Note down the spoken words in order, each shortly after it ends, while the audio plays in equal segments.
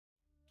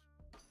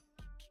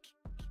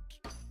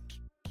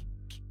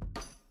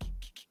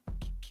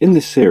In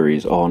this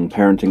series on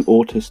parenting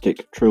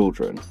autistic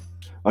children,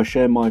 I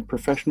share my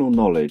professional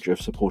knowledge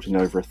of supporting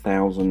over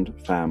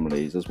 1,000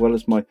 families, as well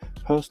as my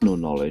personal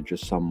knowledge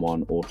as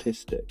someone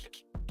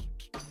autistic.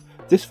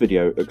 This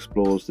video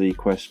explores the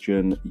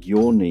question,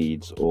 your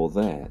needs or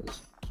theirs?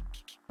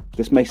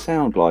 This may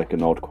sound like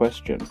an odd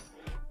question.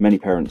 Many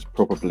parents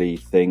probably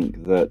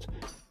think that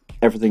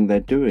everything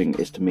they're doing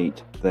is to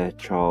meet their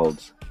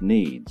child's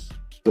needs,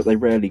 that they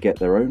rarely get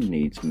their own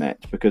needs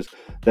met because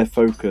they're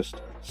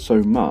focused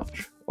so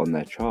much on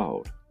their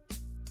child.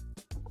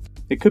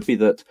 It could be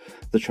that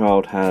the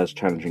child has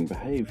challenging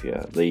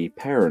behaviour. The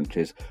parent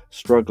is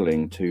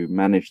struggling to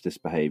manage this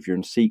behaviour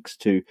and seeks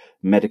to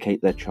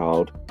medicate their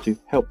child to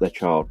help their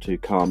child to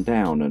calm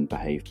down and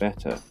behave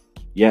better.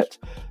 Yet,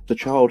 the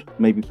child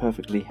may be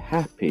perfectly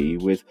happy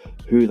with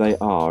who they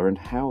are and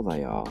how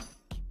they are.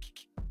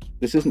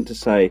 This isn't to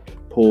say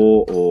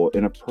poor or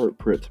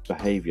inappropriate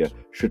behaviour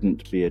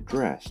shouldn't be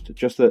addressed,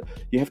 just that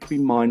you have to be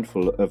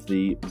mindful of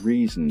the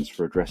reasons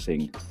for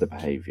addressing the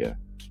behaviour.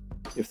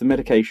 If the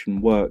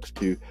medication works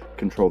to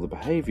control the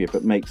behaviour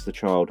but makes the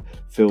child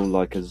feel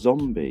like a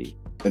zombie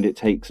and it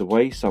takes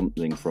away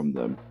something from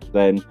them,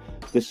 then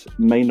this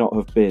may not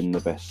have been the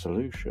best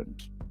solution.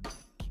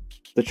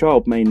 The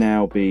child may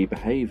now be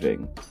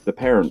behaving, the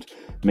parent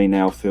may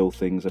now feel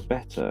things are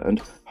better, and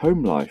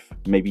home life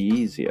may be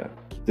easier.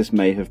 This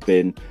may have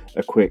been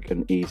a quick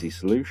and easy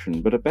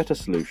solution, but a better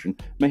solution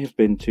may have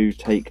been to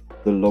take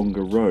the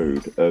longer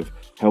road of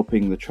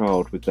helping the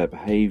child with their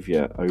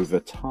behaviour over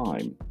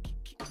time.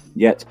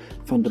 Yet,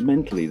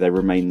 fundamentally, they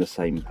remain the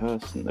same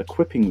person,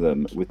 equipping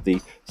them with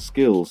the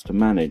skills to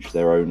manage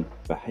their own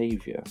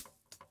behaviour.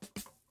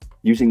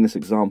 Using this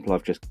example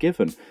I've just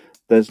given,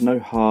 there's no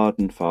hard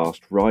and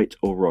fast right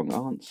or wrong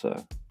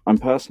answer. I'm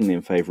personally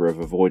in favour of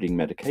avoiding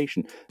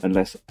medication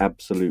unless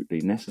absolutely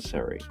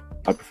necessary.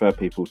 I prefer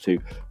people to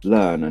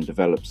learn and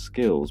develop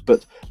skills,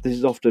 but this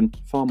is often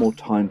far more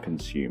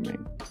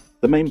time-consuming.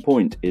 The main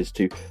point is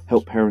to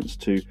help parents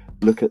to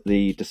look at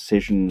the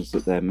decisions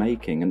that they're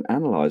making and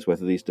analyse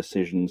whether these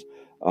decisions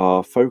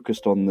are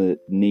focused on the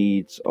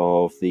needs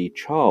of the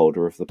child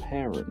or of the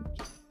parent.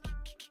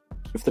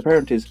 If the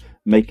parent is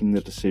making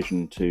the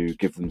decision to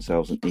give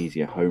themselves an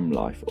easier home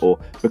life, or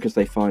because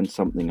they find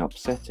something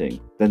upsetting,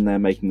 then they're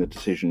making the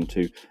decision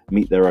to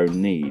meet their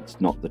own needs,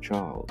 not the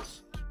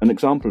child's. An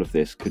example of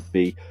this could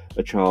be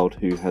a child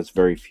who has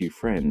very few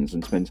friends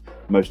and spends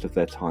most of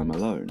their time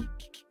alone.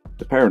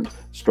 The parent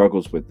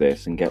struggles with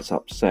this and gets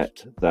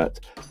upset that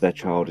their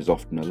child is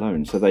often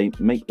alone, so they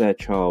make their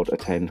child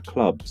attend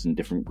clubs and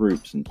different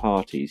groups and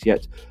parties,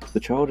 yet the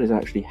child is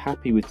actually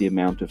happy with the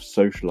amount of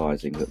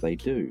socialising that they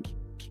do.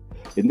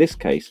 In this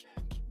case,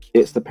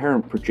 it's the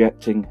parent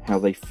projecting how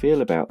they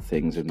feel about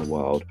things in the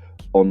world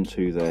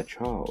onto their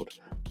child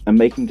and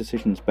making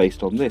decisions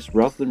based on this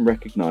rather than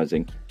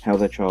recognising how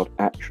their child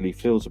actually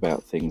feels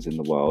about things in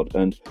the world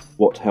and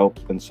what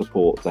help and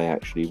support they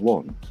actually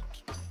want.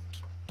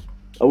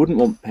 I wouldn't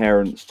want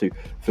parents to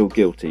feel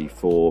guilty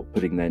for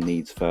putting their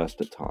needs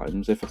first at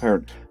times. If a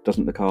parent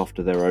doesn't look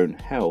after their own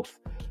health,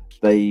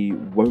 they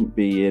won't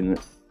be in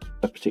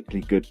a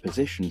particularly good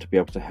position to be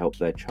able to help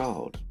their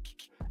child.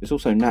 It's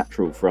also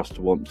natural for us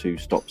to want to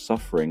stop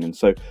suffering, and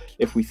so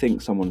if we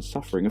think someone's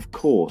suffering, of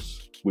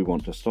course we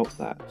want to stop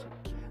that.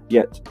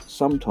 Yet,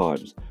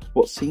 sometimes,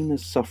 what's seen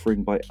as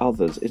suffering by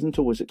others isn't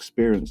always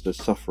experienced as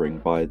suffering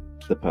by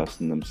the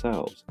person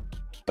themselves.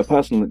 A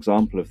personal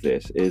example of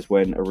this is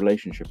when a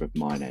relationship of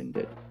mine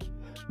ended.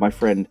 My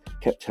friend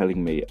kept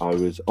telling me I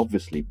was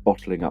obviously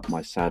bottling up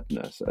my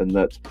sadness and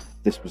that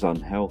this was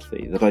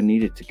unhealthy, that I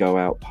needed to go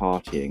out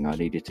partying, I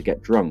needed to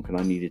get drunk, and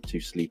I needed to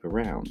sleep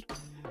around.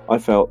 I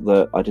felt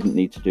that I didn't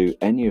need to do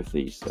any of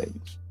these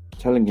things.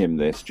 Telling him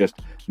this just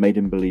made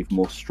him believe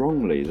more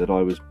strongly that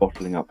I was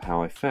bottling up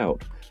how I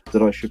felt,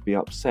 that I should be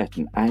upset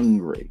and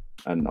angry,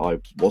 and I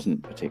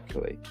wasn't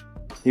particularly.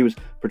 He was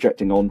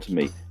projecting onto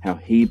me how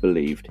he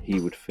believed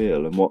he would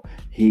feel and what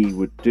he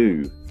would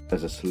do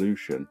as a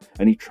solution,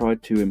 and he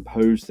tried to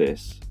impose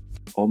this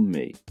on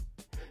me.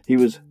 He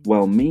was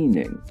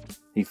well-meaning.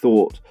 He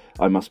thought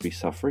I must be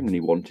suffering and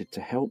he wanted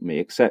to help me,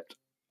 except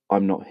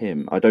I'm not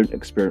him. I don't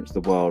experience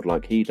the world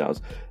like he does,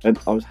 and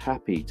I was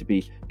happy to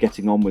be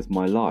getting on with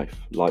my life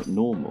like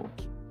normal.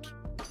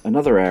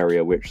 Another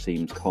area which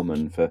seems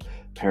common for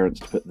parents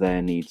to put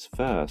their needs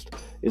first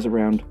is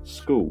around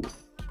school.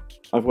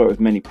 I've worked with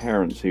many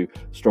parents who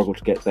struggle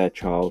to get their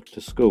child to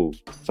school.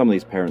 Some of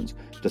these parents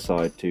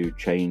decide to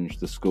change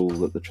the school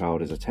that the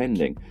child is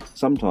attending.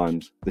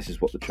 Sometimes this is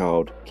what the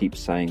child keeps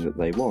saying that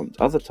they want.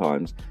 Other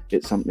times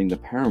it's something the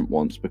parent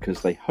wants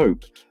because they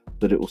hope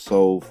that it will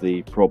solve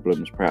the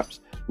problems perhaps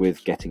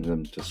with getting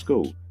them to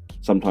school.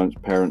 Sometimes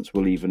parents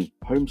will even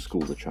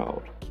homeschool the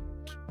child.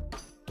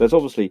 There's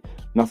obviously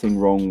nothing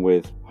wrong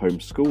with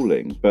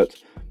homeschooling, but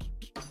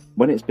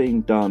when it's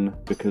being done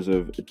because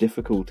of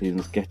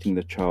difficulties getting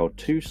the child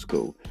to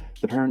school,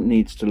 the parent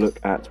needs to look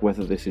at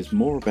whether this is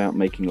more about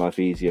making life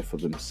easier for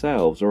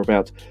themselves or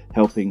about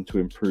helping to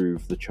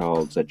improve the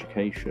child's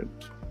education.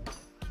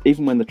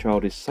 Even when the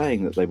child is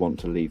saying that they want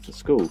to leave the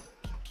school,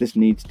 this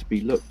needs to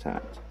be looked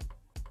at.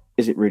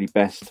 Is it really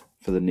best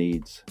for the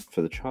needs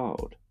for the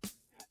child?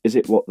 Is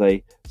it what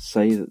they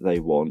say that they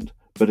want,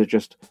 but are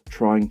just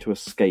trying to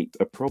escape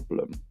a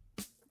problem?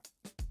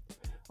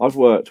 I've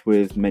worked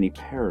with many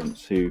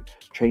parents who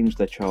change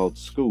their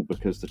child's school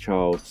because the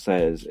child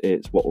says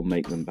it's what will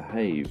make them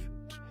behave.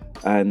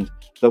 And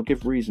they'll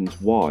give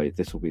reasons why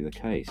this will be the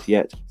case.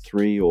 Yet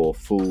 3 or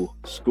 4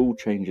 school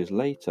changes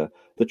later,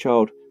 the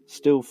child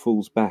still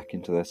falls back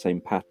into their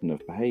same pattern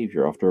of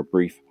behaviour after a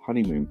brief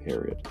honeymoon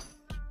period.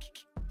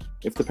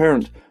 If the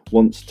parent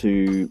wants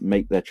to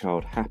make their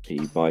child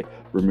happy by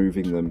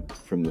removing them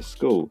from the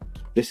school,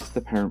 this is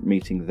the parent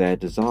meeting their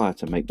desire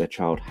to make their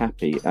child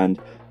happy, and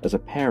as a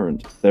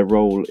parent, their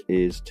role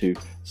is to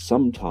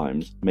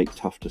sometimes make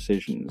tough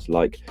decisions,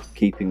 like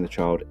keeping the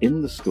child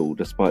in the school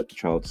despite the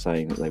child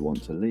saying that they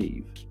want to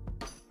leave.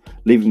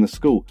 Leaving the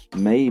school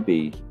may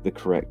be the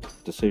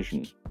correct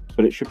decision,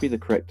 but it should be the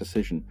correct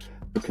decision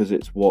because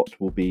it's what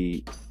will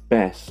be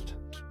best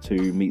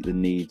to meet the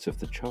needs of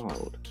the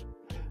child.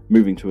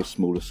 Moving to a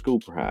smaller school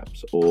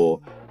perhaps, or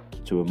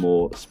to a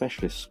more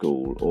specialist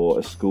school, or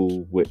a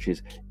school which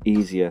is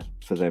easier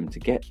for them to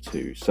get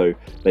to, so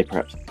they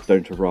perhaps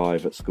don't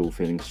arrive at school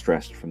feeling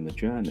stressed from the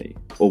journey,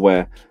 or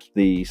where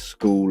the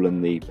school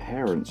and the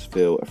parents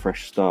feel a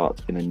fresh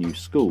start in a new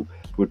school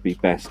would be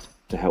best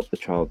to help the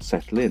child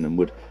settle in and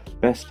would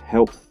best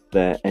help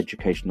their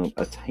educational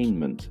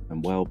attainment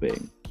and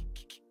well-being.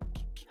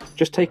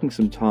 Just taking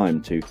some time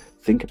to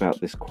think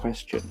about this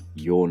question,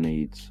 your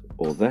needs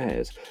or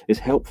theirs, is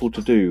helpful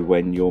to do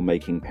when you're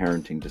making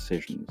parenting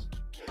decisions.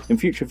 In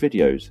future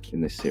videos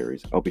in this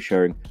series, I'll be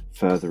sharing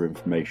further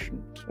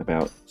information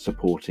about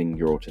supporting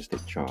your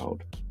autistic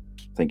child.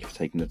 Thank you for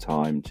taking the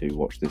time to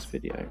watch this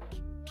video.